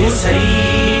के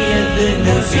सैयद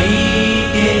नबी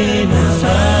के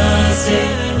नवासे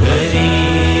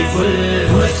गरीबुल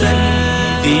वतन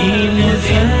दीन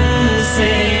दिन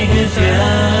से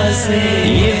प्यासे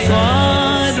ये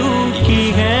फारूकी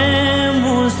है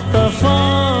मुस्तफा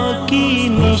की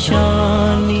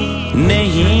निशानी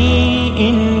नहीं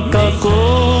इनका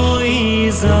कोई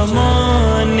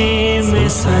ज़माने में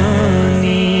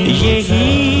सानी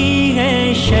यही है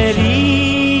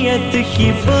शरीयत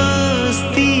की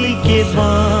बस्ती के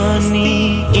बानी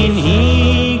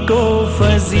इन्हीं को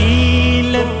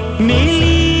फजीलत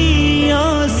मिली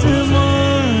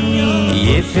आसमानी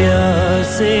ये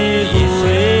प्यासे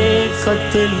हुए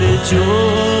कत्ल जो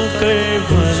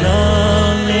करबला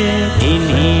में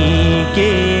इन्हीं के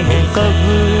हैं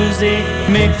कब्ज़े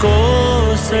में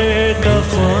कौसर का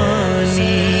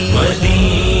पानी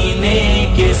मदीने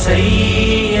के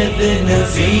सैयद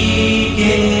नबी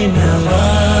के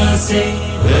नवासे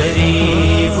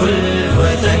गरीबुल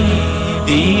वतन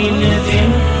दीन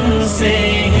दिन से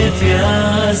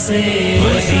प्यासे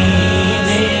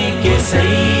मदीने के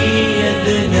सैयद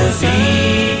नबी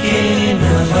के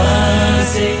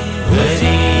नवासे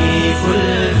गरीबुल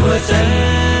वतन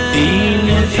दीन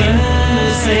दिन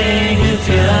से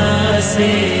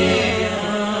प्यासे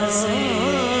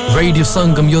Radio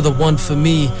Sangam, you're the one for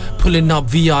me. Pulling up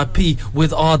VIP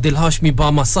with Adil Hashmi by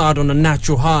my side on a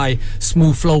natural high.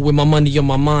 Smooth flow with my money on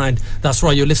my mind. That's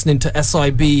right, you're listening to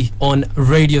SIB on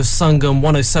Radio Sangam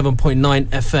 107.9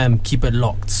 FM. Keep it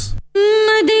locked.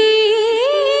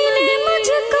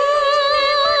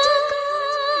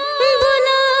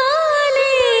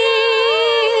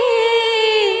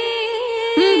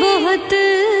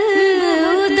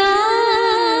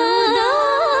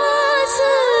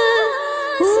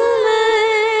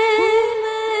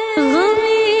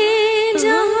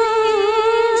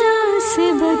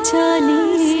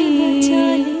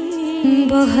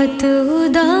 बहुत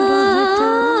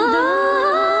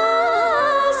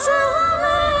उदास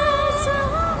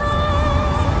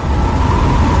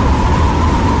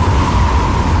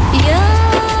या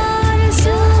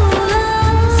रसूल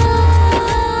अल्लाह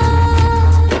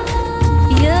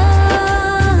या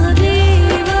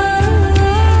हबीब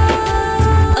अल्लाह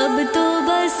अब तो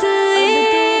बस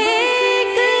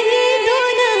एक ही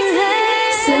धुन है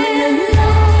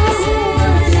सल्लल्लाहु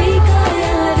अलैहि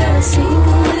या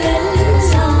रसूल अल्लाह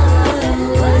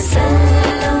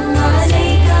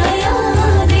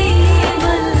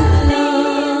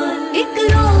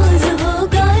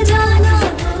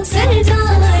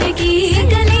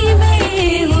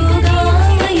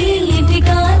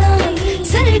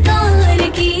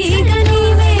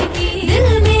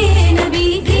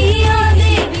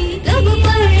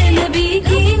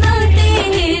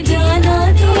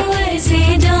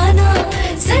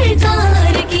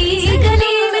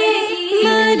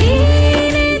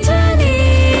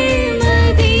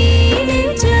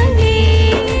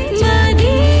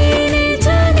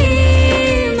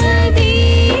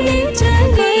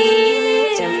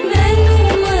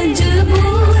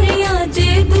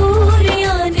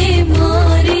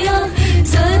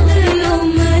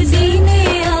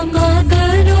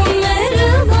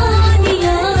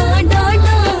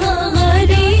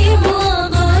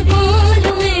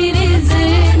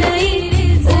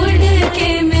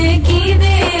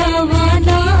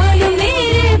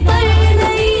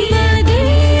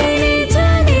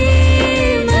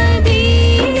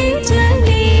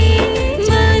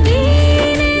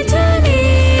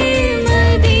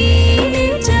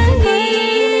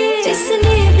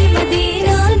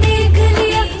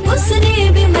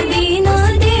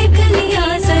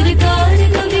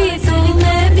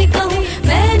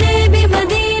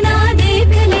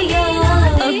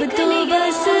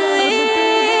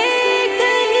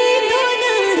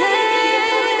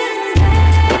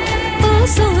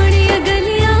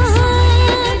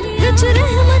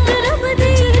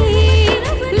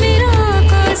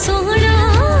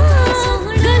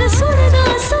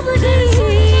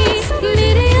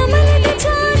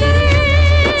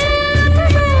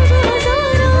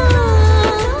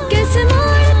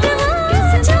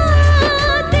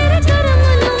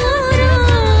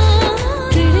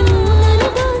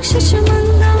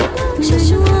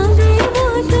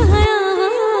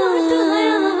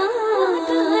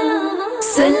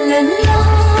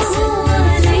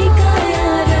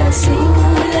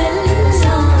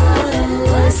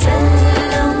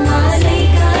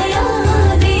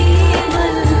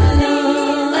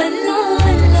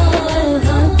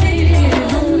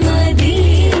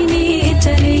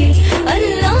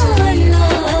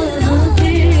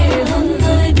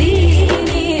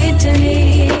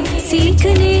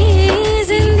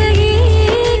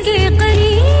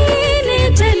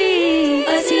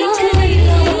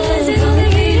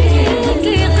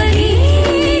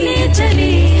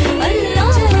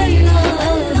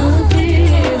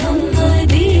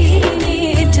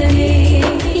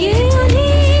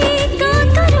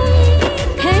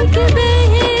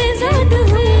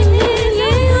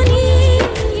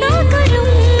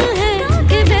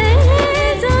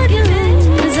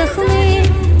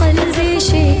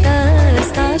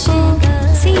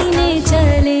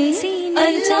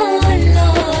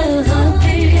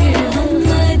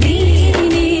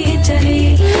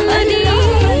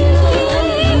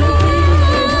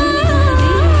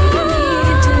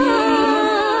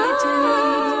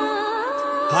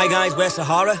Hi guys, we're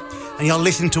Sahara and you're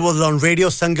listening to us on Radio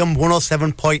Sangam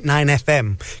 107.9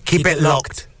 FM. Keep it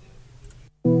locked.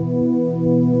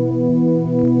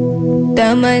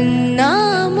 तमन्ना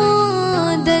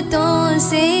मुद्दतों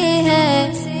से है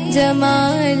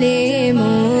जमाले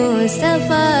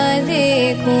मुस्तफा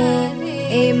देखो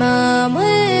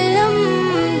इमामुल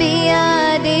अंबिया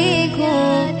देखो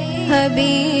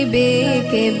हबीबे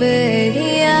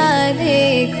किबरिया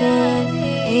देखो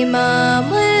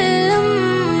इमामुल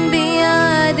अंबिया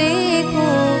देखो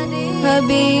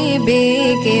हबीबे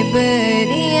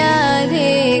किबरिया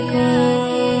देखो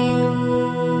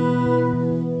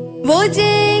वो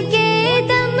के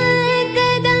दम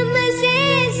कदम से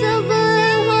सुबह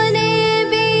होने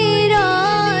भी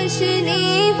रोशनी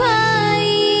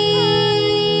भाई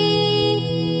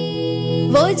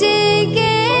वो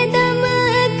के दम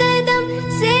कदम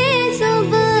से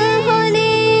सुबह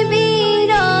होने भी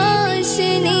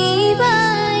रोशनी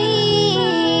भाई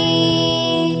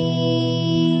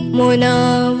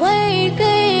मुनव्वर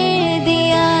कर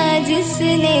दिया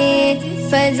जिसने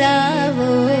फजा वो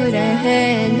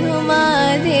रहनुमा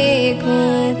देखो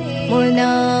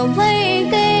मुनव्वर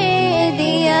कर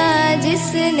दिया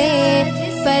जिसने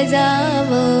फजा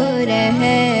वो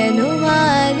रहनुमा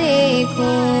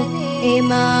देखो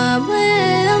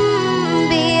इमामुल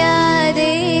अंबिया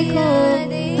देखो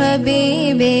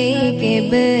हबीबे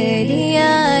किबरिया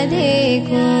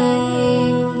देखो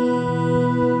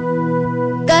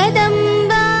कदम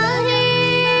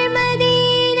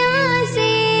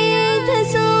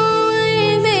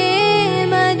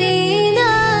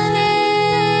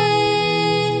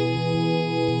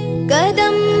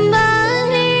कदम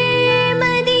बाहे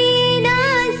मदीना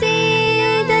से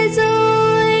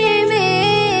तज़ोर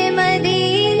में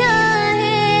मदीना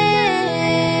है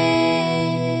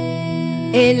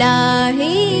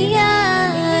इलाही या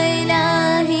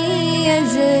इलाही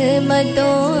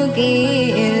अज़मतों की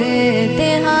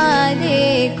इंतहा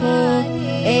देखो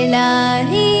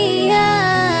इलाही या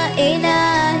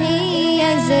इलाही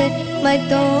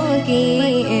अज़मतों की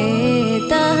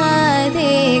इंतहा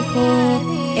देखो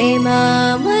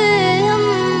इमामुल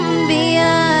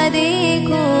अंबिया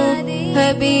देखो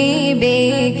हबीबे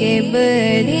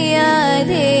किबरिया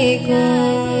देखो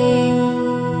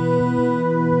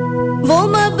वो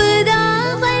मबदा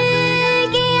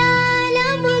के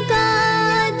आलम का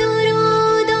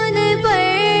दुरूद उन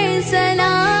पर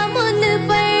सलाम उन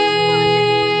पर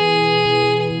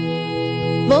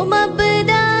वो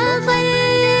मबदा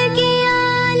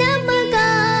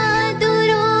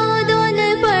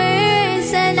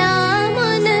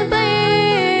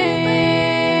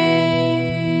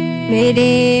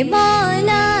मेरे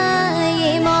मौला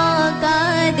ये मौका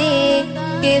दे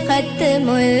कि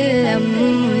खत्मुल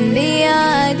अंबिया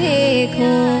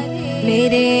देखो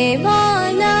मेरे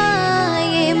मौला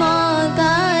ये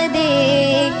मौका दे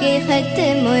कि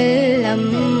खत्मुल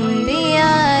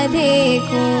अंबिया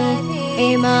देखो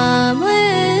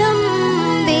इमामुल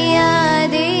अंबिया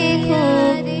देखो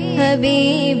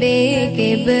हबीबे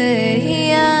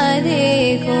किबरिया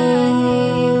देखो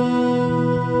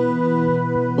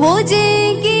वो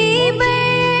की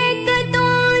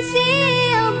बरकतों से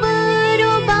अब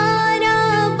रुबारा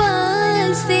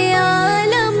बसते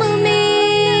आलम में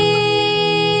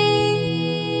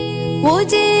वो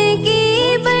की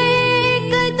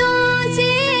बरकतों से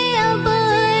अब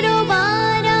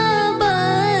रुबारा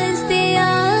बसते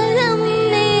आलम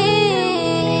में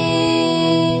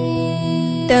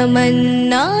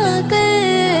तमन्ना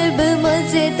कल्ब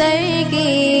मुज़तर की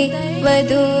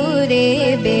वदूरे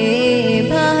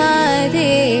बेबहा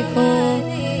देखो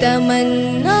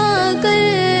तमन्ना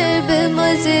कल्ब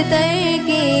मुज़तर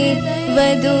की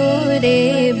वदूरे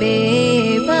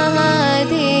बेबहा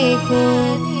देखो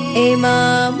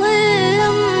इमामुल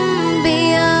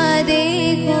अंबिया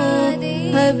देखो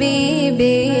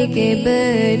हबीबे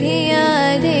किबरिया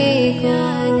देखो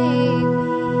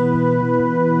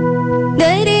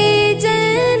दरे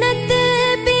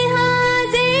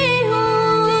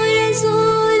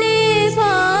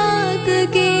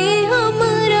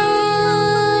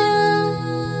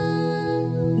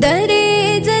दरे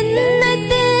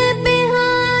जन्नत पे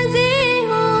हाज़िर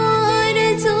हो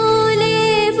रसूले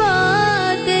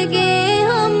पाक के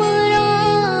हमरा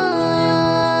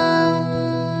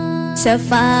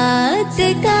शफाअत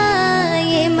का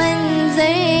ये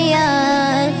मंज़र या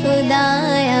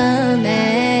खुदाया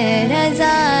मैं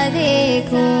रज़ा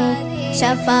देखो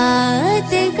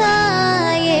शफाअत का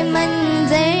ये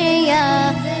मंज़र या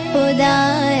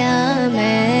खुदाया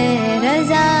मैं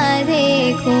रज़ा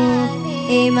देखूं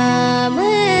इमाम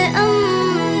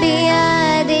अंबिया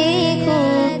देखूं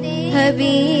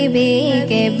हबीबी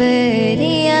के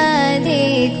बरिया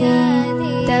देखूं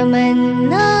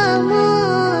तमन्ना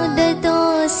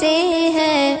मुद्दतों से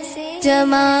है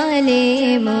जमाले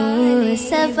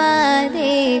मुस्तफा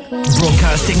देखूं.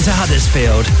 Broadcasting to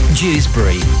Huddersfield,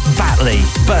 Dewsbury, Batley,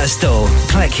 Birstall,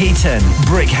 Cleckheaton,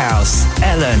 Brickhouse,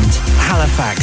 Elland, Halifax